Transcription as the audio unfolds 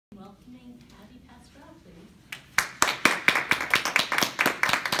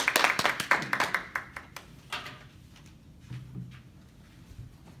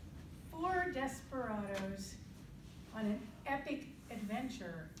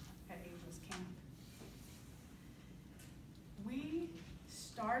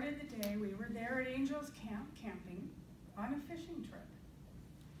started the day. We were there at Angels Camp camping on a fishing trip.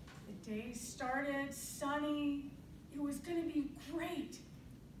 The day started sunny. It was going to be great.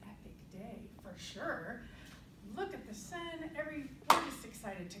 Epic day for sure. Look at the sun. We're just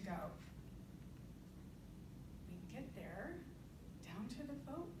excited to go. We get there, down to the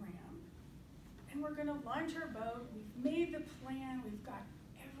boat ramp, and we're going to launch our boat. We've made the plan. We've got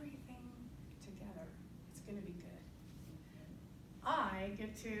everything together. It's going to be good. I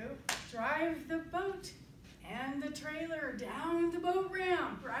get to drive the boat and the trailer down the boat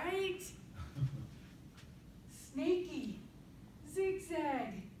ramp, right? Snaky,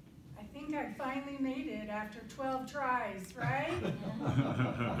 zigzag. I think I finally made it after 12 tries, right?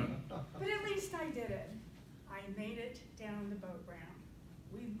 But at least I did it. I made it down the boat ramp.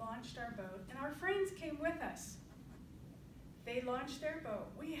 We launched our boat, and our friends came with us. They launched their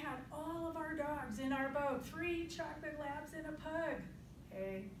boat. We had all of our dogs in our boat, 3 chocolate labs and a pug.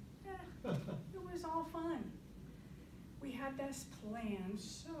 Hey, it was all fun. We had this plan,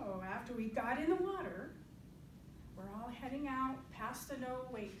 so after we got in the water, we're all heading out past the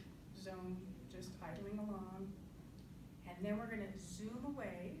no-wake zone, just idling along, and then we're gonna zoom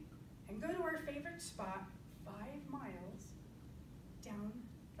away and go to our favorite spot, 5 miles down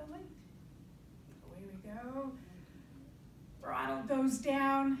the lake. Away we go. Throttle goes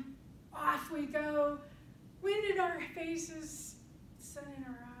down, off we go, wind in our faces, sun in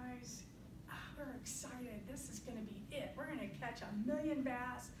our eyes. We're excited, this is gonna be it. We're gonna catch 1,000,000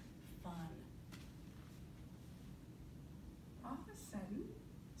 bass, fun. All of a sudden,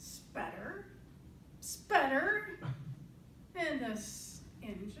 sputter, sputter, and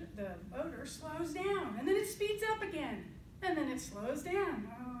the motor slows down, and then it speeds up again, and then it slows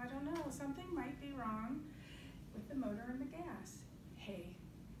down. Oh, I don't know, something might be wrong with the motor and the gas. Hey,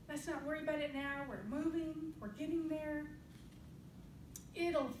 let's not worry about it now. We're moving, we're getting there.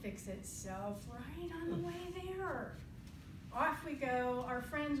 It'll fix itself right on the way there. Off we go. Our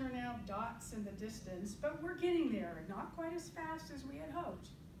friends are now dots in the distance, but we're getting there. Not quite as fast as we had hoped.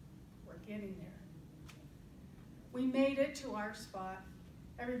 We're getting there. We made it to our spot.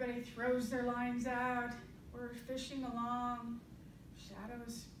 Everybody throws their lines out. We're fishing along.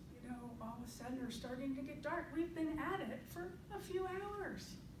 Shadows, all of a sudden are starting to get dark. We've been at it for a few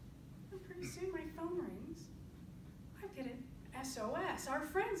hours. And pretty soon my phone rings. I get an SOS. Our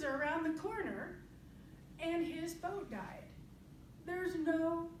friends are around the corner, and his boat died. There's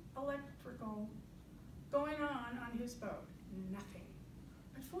no electrical going on his boat. Nothing.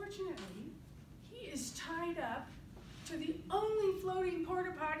 But fortunately, he is tied up to the only floating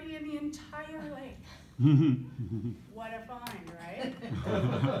porta potty in the entire lake. What a find, right?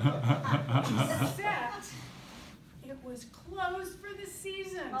 Except it was closed for the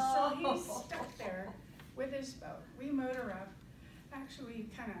season, so he's stuck there with his boat. We motor up. Actually, we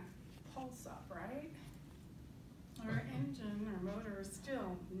kind of pulse up, right? Our engine, our motor is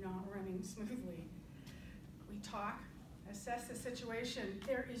still not running smoothly. We talk, assess the situation.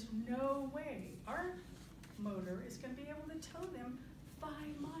 There is no way our motor is going to be able to tow them 5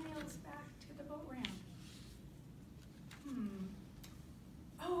 miles back to the boat ramp.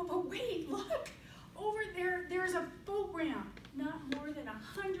 Oh, but wait, look! Over there, there's a boat ramp not more than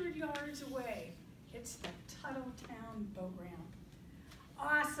 100 yards away. It's the Tuttletown boat ramp.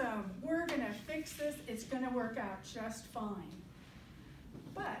 Awesome, we're gonna fix this. It's gonna work out just fine.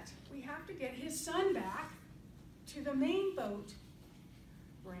 But we have to get his son back to the main boat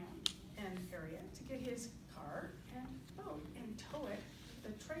ramp and area to get his car and boat and tow it,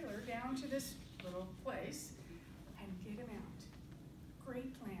 the trailer, down to this little place and get him out.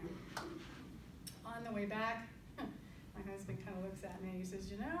 Great plan. On the way back, my husband kind of looks at me and he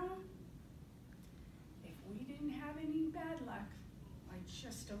says, if we didn't have any bad luck, I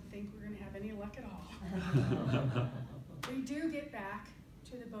just don't think we're going to have any luck at all. We do get back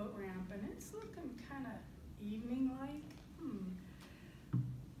to the boat ramp, and it's looking kind of evening-like.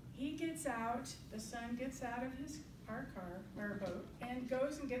 He gets out, the son gets out of our boat, and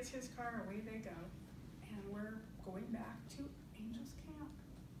goes and gets his car. Away they go. And we're going back to Angels Camp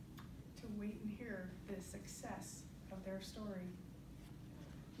to wait and hear the success of their story.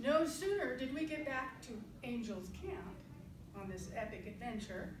 No sooner did we get back to Angels Camp on this epic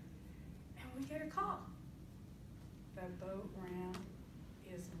adventure, and we get a call. The boat ramp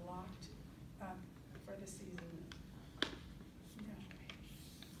is locked up for the season. No.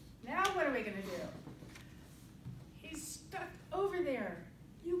 Now what are we going to do? He's stuck over there.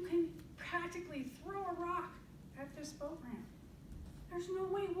 You can practically throw a rock at this boat ramp. There's no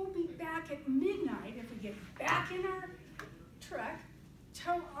way we'll be back at midnight if we get back in our truck,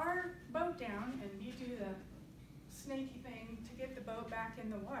 tow our boat down, and you do the snaky thing to get the boat back in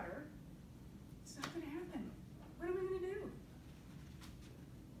the water. It's not going to happen. What am I going to do?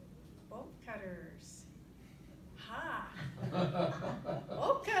 Bolt cutters. Ha!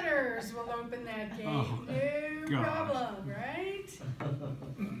 Bolt cutters will open that gate. Oh, no problem, right?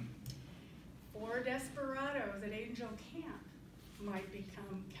 4 Desperadoes at Angel Camp might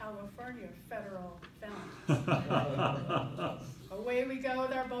become California federal felons. Away we go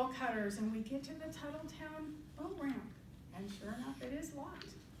with our bolt cutters, and we get to the Tuttletown boat ramp. And sure enough, it is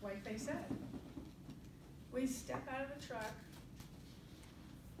locked, like they said. We step out of the truck,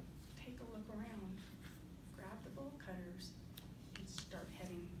 take a look around, grab the bolt cutters, and start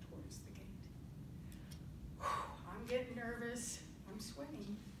heading towards the gate. Whew, I'm getting nervous. I'm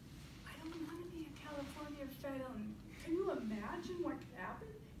sweating. I don't want to be a California felon. Can you imagine what could happen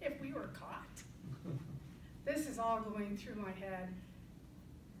if we were caught? This is all going through my head.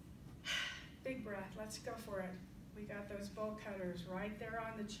 Big breath, let's go for it. We got those bolt cutters right there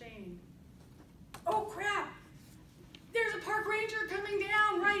on the chain. Oh crap! There's a park ranger coming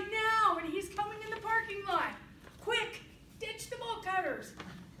down right now, and he's coming in the parking lot. Quick, ditch the bolt cutters.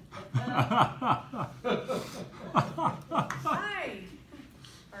 Hi,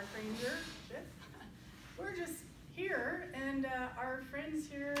 park ranger. We're just here, and our friend's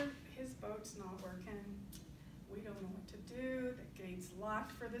here. His boat's not working. We don't know what to do. The gate's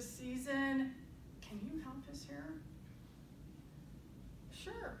locked for the season. Can you help us here?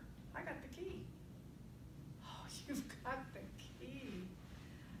 Sure, I got the key. Oh, you've got the key.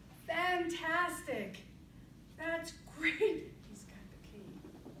 Fantastic. That's great. He's got the key.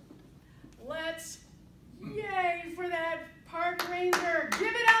 Let's, yay for that park ranger.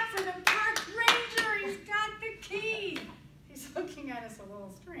 Give it up for the park ranger. He's got the key. He's looking at us a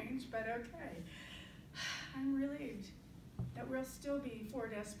little strange, but okay. I'm relieved that we'll still be 4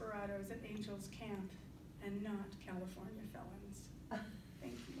 Desperadoes at Angel's Camp and not California felons.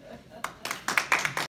 Thank you.